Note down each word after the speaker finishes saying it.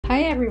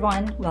Hi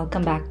everyone,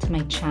 welcome back to my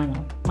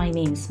channel. My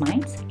name is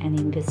Mines, and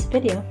in this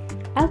video,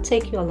 I'll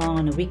take you along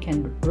on a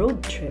weekend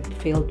road trip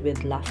filled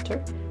with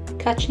laughter,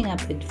 catching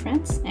up with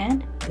friends,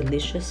 and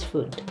delicious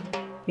food.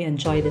 We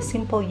enjoyed a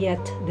simple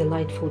yet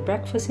delightful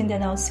breakfast in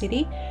Danao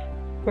City,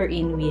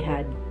 wherein we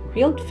had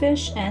grilled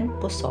fish and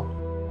puso.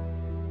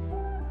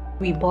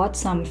 We bought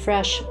some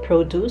fresh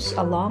produce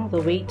along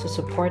the way to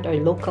support our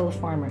local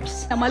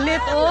farmers.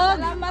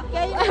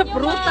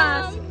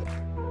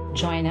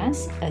 Join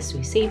us as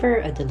we savor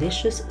a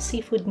delicious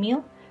seafood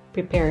meal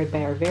prepared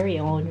by our very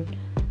own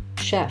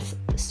chef,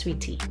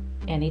 Sweetie,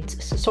 and it's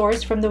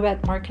sourced from the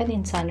wet market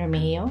in San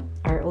Remigio,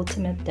 our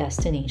ultimate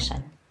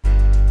destination.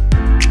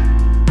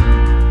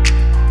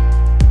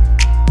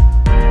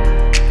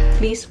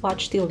 Please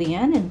watch till the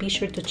end and be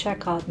sure to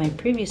check out my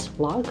previous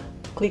vlog.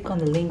 Click on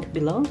the link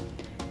below.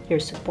 Your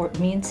support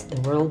means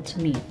the world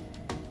to me.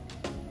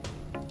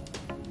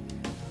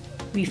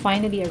 We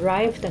finally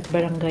arrived at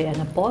Barangay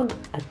Anapog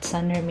at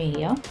San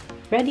Remigio,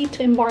 ready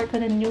to embark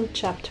on a new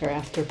chapter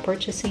after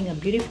purchasing a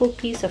beautiful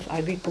piece of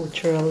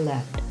agricultural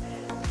land.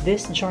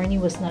 This journey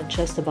was not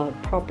just about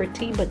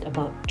property but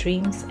about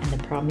dreams and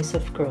the promise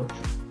of growth.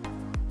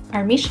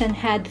 Our mission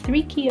had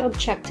three key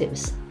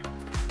objectives.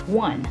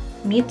 1.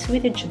 Meet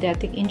with the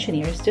geodetic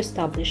engineers to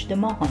establish the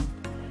mohon.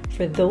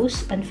 For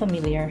those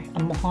unfamiliar,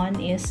 a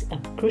mohon is a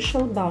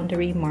crucial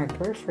boundary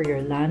marker for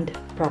your land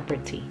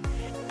property.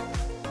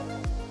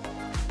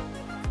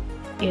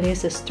 It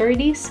is a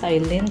sturdy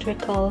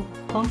cylindrical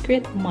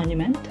concrete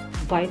monument,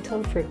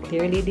 vital for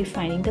clearly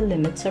defining the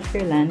limits of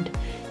your land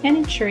and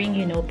ensuring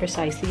you know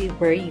precisely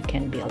where you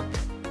can build.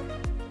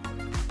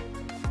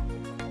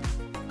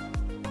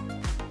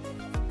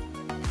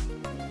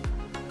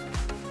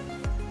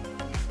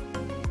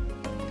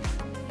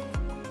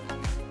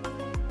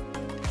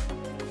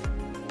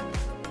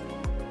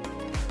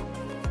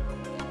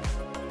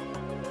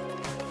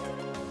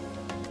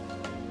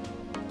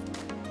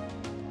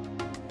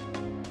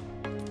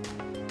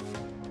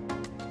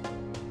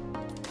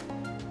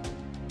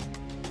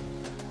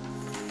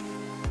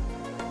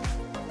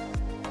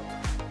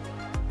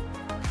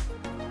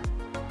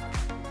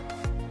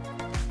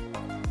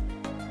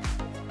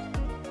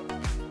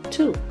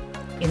 Two,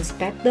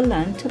 inspect the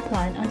land to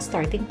plan on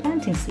starting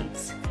planting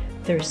seeds.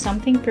 There's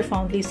something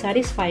profoundly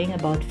satisfying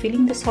about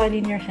feeling the soil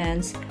in your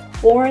hands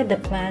or the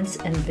plants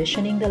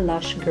envisioning the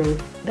lush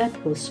growth that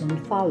will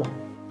soon follow.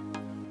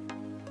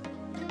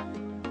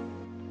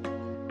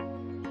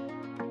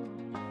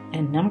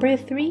 And number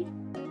 3,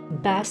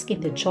 bask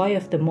in the joy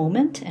of the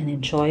moment and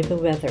enjoy the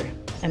weather.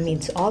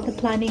 Amidst all the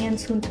planning and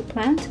soon to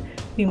plant,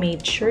 we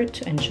made sure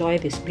to enjoy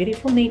this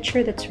beautiful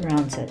nature that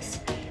surrounds us.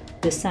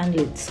 The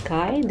sunlit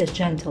sky, the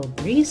gentle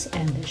breeze,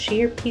 and the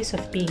sheer peace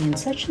of being in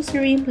such a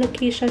serene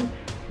location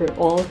were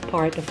all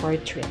part of our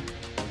trip.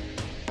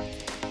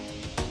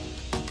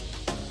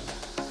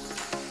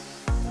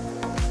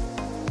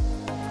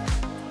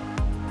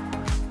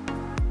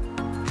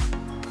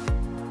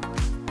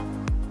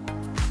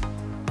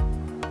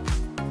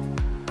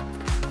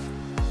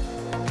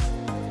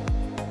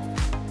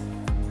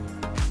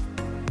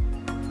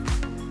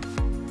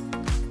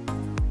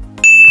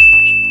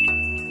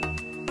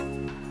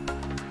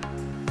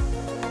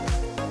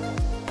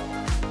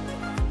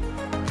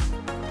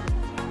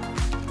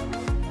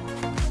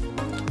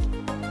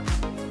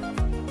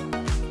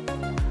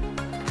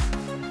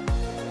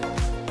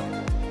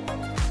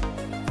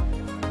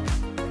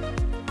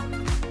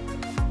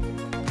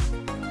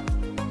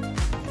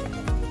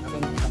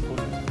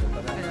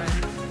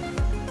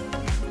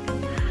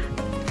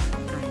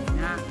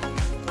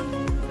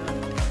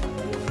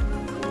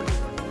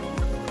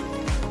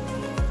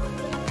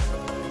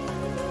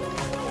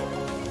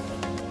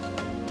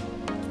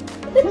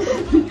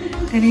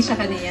 Kani siya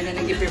kaniya na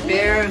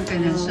nag-prepare,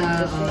 kanya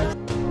siya.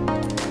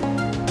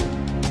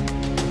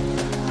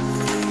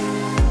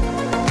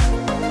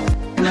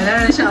 Wala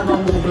na siya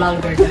abang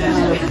vlogger.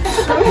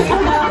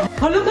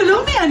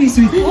 Hello, may ani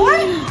sweet boy.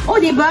 Oh,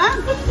 di ba?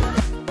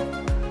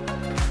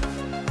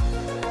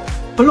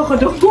 Hello,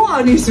 kadok mo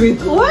ani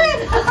sweet boy.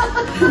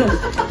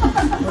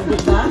 Di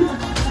ba?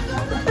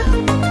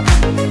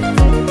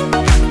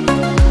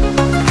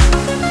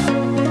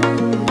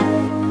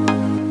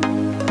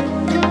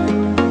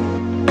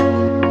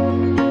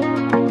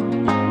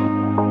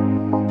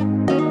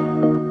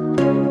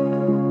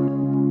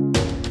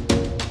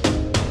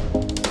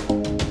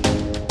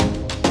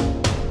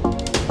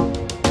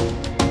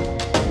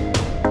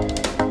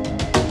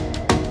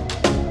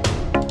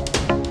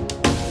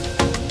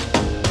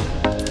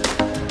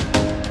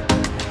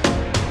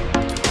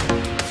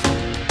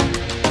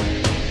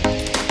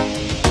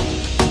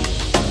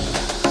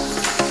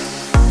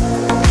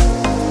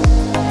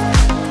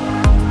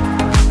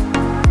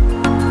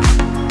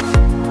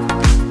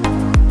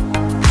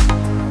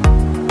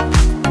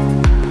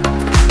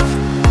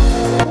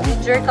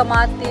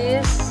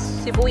 Kamatis,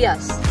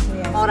 sibuyas.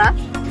 Ora?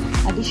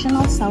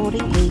 Additional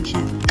souring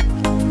agent.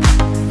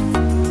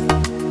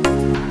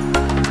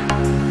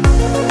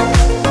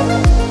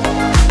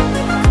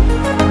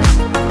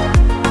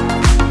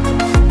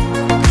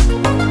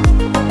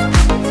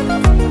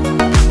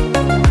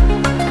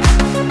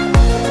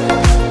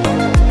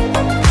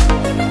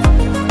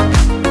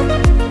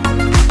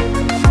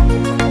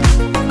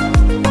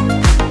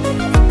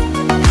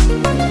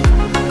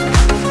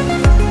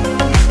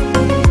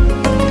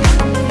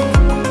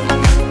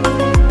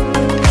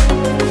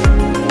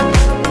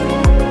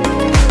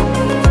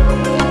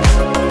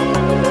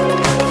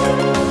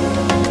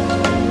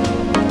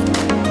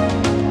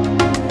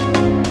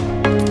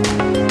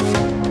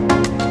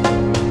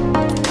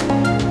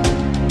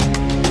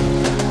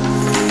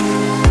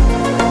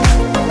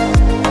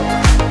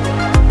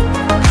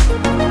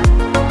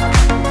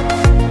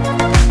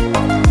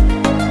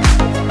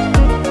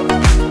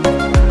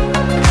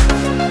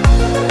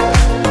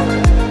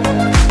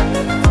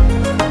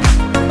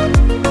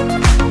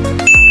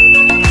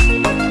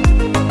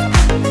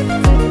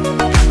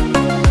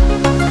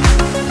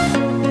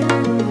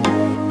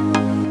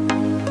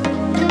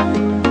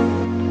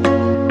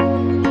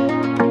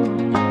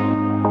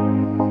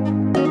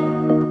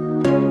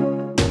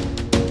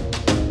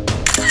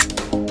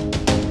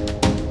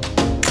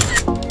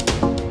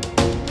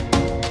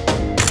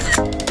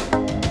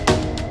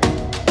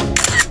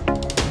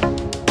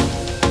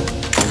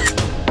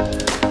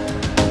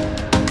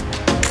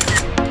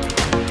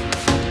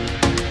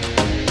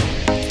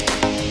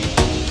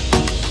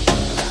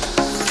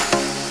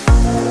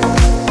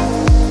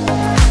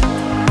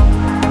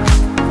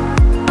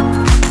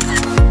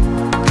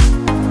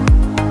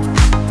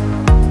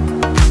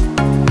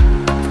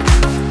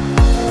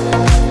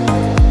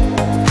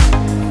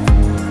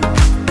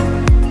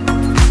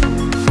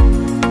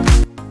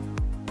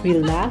 We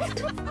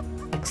laughed,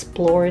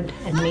 explored,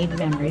 and made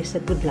memories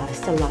that would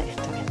last a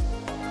lifetime.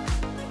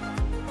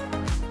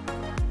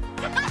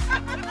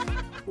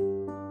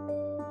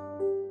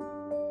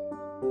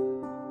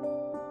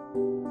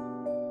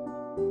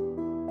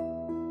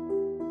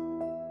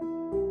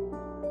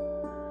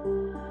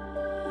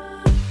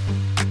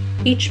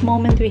 Each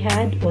moment we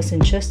had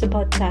wasn't just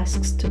about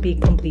tasks to be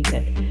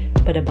completed,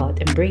 but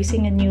about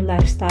embracing a new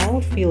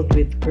lifestyle filled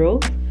with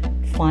growth,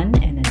 fun,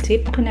 and a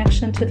deep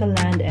connection to the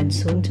land and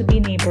soon-to-be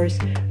neighbors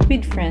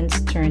with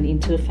friends turned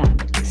into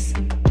family.